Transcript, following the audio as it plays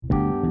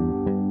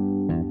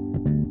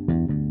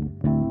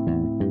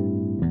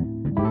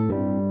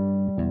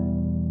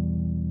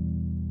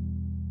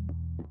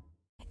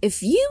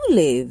If you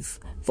live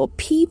for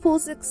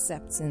people's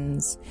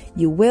acceptance,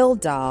 you will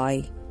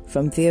die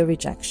from their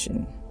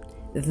rejection.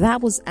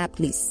 That was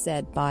aptly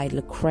said by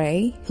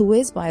Lecrae, who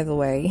is, by the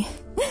way,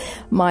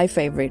 my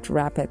favorite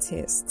rap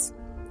artist.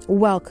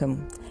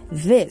 Welcome.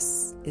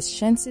 This is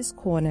Shanty's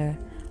Corner.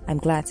 I'm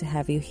glad to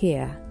have you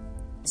here.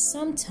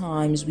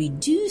 Sometimes we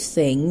do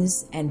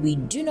things and we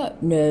do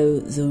not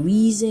know the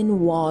reason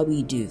why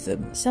we do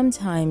them.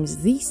 Sometimes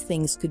these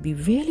things could be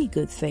really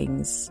good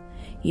things,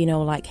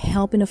 like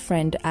helping a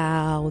friend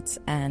out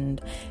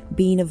and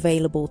being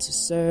available to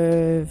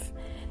serve,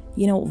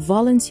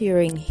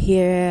 volunteering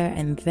here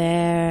and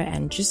there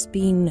and just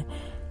being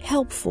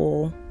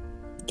helpful,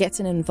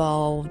 getting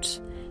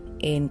involved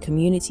in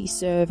community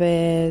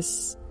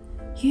service,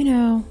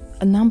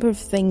 a number of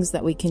things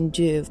that we can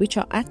do which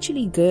are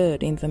actually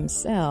good in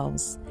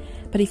themselves.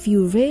 But if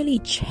you really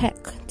check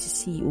to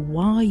see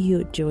why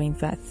you're doing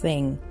that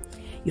thing,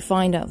 you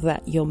find out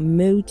that your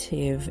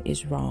motive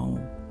is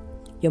wrong.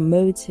 Your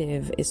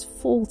motive is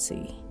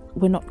faulty.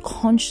 We're not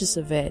conscious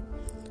of it,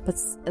 but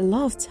a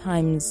lot of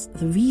times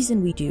the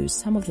reason we do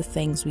some of the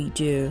things we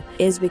do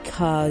is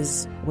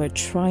because we're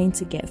trying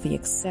to get the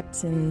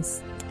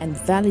acceptance and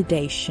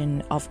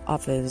validation of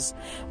others.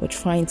 We're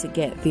trying to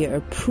get their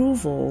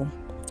approval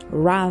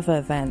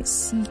rather than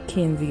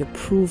seeking the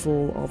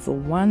approval of the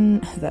one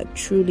that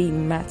truly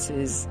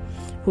matters,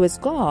 who is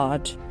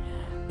God.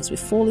 As we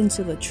fall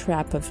into the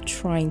trap of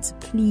trying to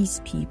please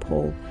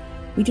people,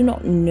 we do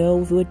not know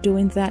we're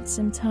doing that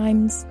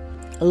sometimes.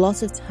 A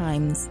lot of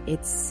times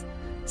it's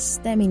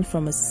stemming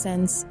from a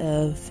sense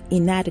of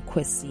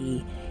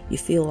inadequacy. You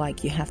feel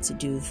like you have to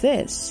do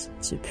this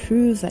to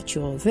prove that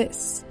you're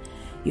this.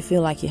 You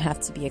feel like you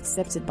have to be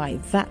accepted by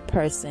that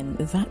person,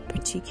 that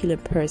particular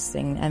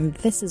person, and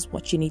this is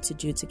what you need to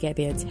do to get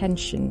their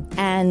attention.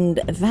 And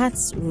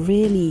that's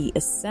really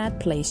a sad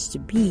place to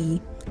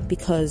be,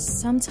 because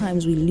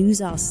sometimes we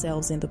lose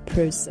ourselves in the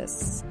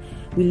process.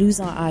 We lose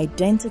our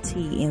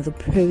identity in the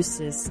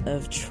process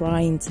of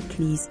trying to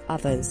please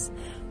others.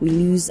 We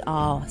lose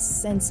our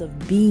sense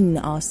of being,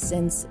 our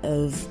sense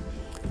of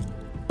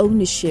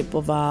ownership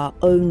of our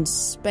own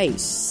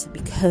space,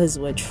 because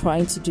we're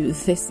trying to do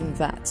this and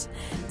that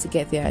to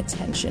get their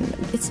attention.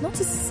 It's not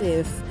as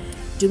if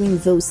doing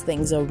those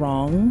things are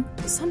wrong.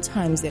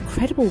 Sometimes they're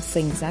credible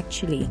things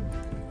actually,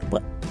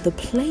 but the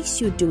place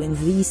you're doing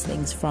these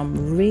things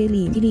from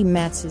really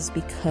matters,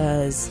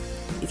 because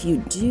if you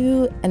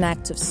do an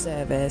act of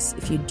service,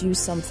 if you do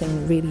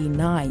something really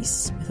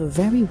nice with a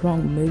very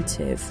wrong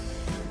motive,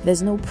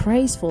 there's no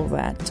praise for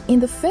that. In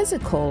the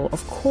physical,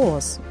 of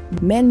course,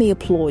 men may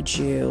applaud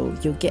you,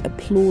 you'll get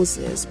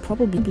applauses,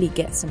 probably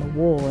get some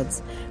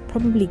awards,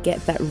 probably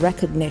get that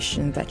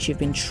recognition that you've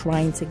been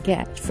trying to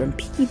get from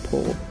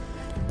people.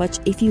 But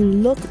if you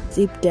look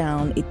deep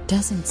down, it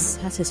doesn't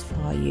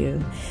satisfy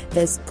you.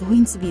 There's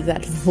going to be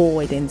that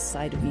void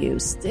inside of you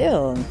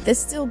still. There's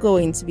still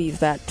going to be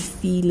that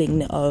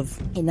feeling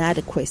of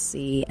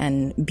inadequacy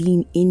and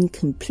being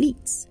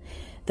incomplete.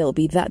 There'll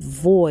be that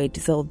void,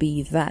 there'll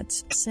be that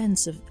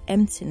sense of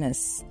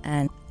emptiness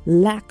and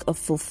lack of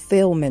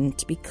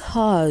fulfillment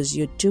because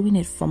you're doing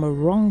it from a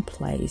wrong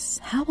place.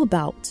 How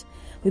about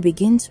we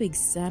begin to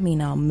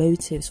examine our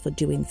motives for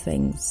doing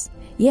things?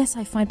 Yes,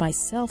 I find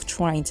myself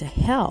trying to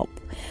help,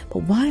 but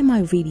why am I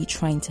really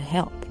trying to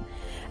help?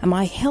 Am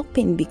I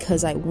helping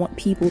because I want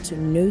people to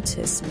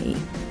notice me?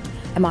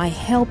 Am I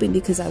helping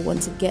because I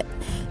want to get,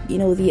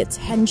 the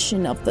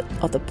attention of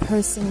the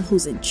person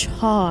who's in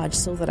charge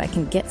so that I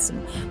can get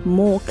some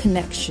more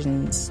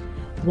connections?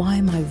 Why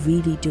am I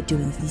really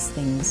doing these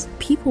things?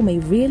 People may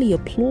really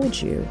applaud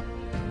you,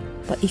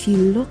 but if you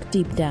look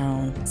deep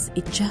down,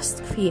 it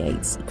just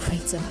creates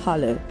a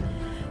hollow.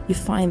 You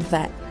find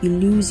that you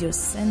lose your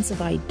sense of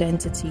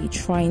identity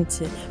trying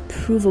to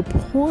prove a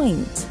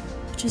point,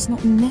 which is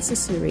not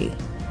necessary.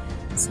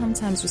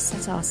 Sometimes we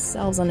set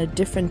ourselves on a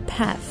different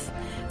path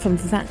from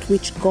that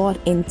which God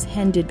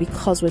intended,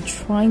 because we're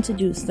trying to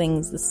do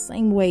things the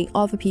same way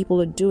other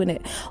people are doing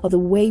it, or the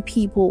way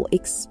people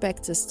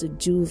expect us to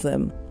do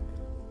them,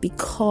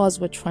 because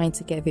we're trying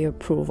to get their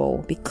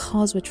approval,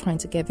 because we're trying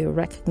to get their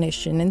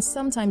recognition. And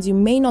sometimes you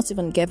may not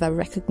even get that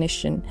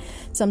recognition.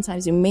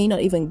 Sometimes you may not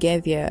even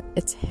get their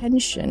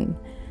attention.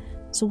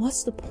 So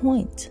what's the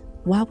point?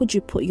 Why would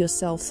you put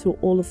yourself through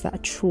all of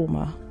that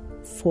trauma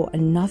for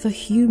another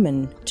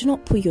human? Do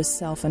not put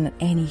yourself on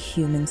any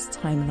human's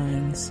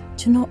timelines.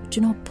 Do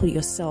not put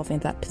yourself in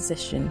that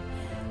position,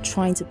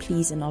 trying to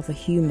please another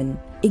human.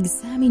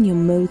 Examine your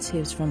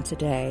motives from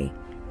today.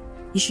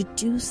 You should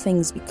do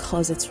things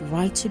because it's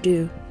right to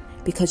do,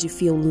 because you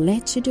feel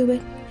led to do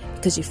it,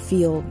 because you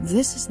feel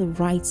this is the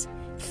right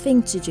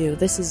thing to do,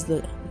 this is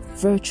the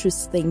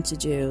virtuous thing to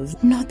do,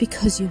 not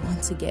because you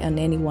want to get on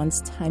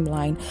anyone's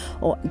timeline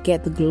or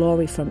get the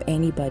glory from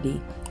anybody,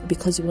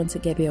 because you want to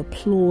get the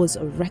applause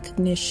or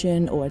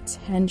recognition or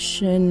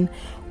attention.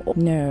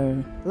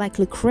 No, like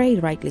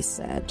Lecrae rightly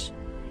said,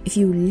 if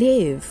you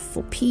live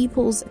for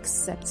people's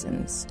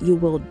acceptance, you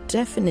will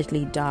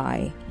definitely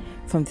die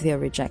from their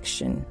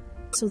rejection.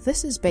 So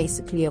this is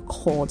basically a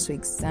call to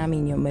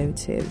examine your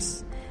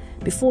motives.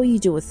 Before you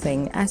do a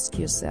thing, ask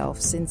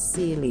yourself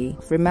sincerely.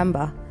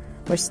 Remember,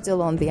 we're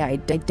still on the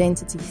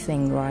identity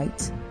thing,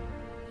 right?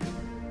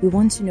 We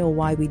want to know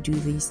why we do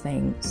these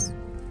things.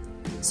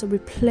 So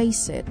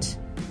replace it.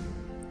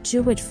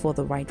 Do it for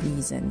the right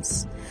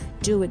reasons.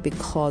 Do it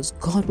because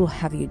God will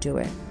have you do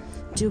it.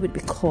 Do it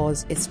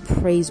because it's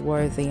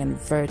praiseworthy and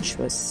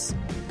virtuous.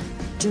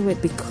 Do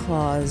it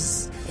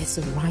because it's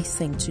the right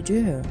thing to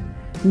do.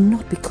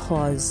 Not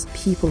because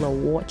people are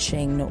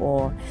watching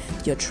or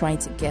you're trying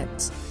to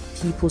get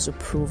people's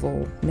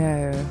approval.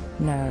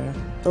 No.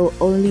 It'll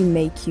only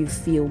make you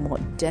feel more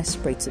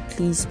desperate to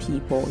please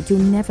people. You'll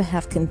never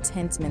have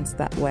contentment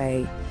that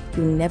way.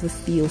 You'll never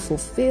feel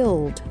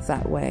fulfilled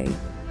that way.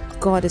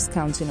 God is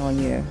counting on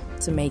you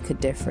to make a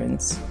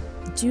difference.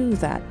 Do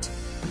that.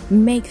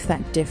 Make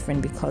that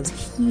difference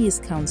because He is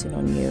counting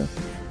on you,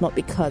 not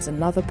because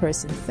another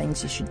person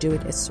thinks you should do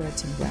it a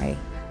certain way.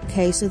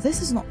 Okay, so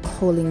this is not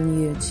calling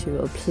you to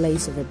a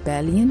place of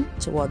rebellion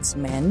towards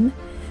men.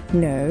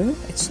 No,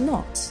 it's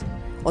not.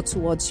 Or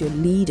towards your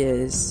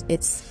leaders.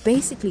 It's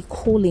basically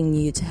calling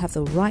you to have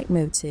the right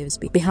motives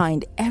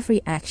behind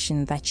every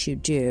action that you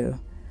do.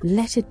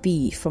 Let it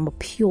be from a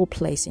pure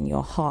place in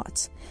your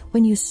heart.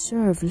 When you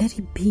serve, let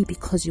it be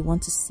because you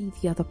want to see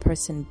the other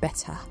person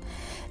better.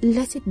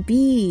 Let it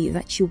be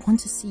that you want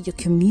to see your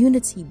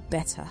community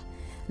better.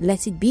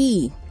 Let it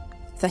be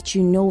that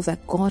you know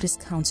that God is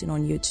counting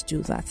on you to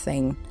do that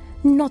thing.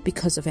 Not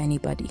because of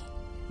anybody.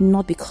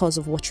 Not because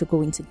of what you're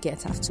going to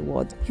get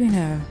afterward.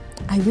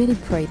 I really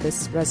pray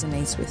this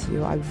resonates with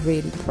you. I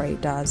really pray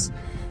it does.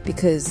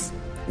 Because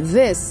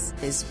this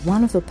is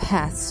one of the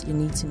paths you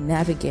need to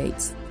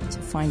navigate to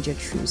find your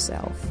true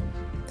self.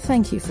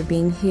 Thank you for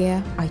being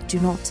here. I do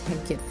not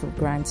take it for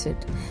granted.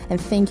 And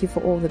thank you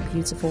for all the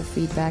beautiful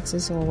feedbacks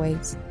as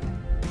always.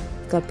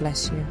 God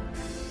bless you.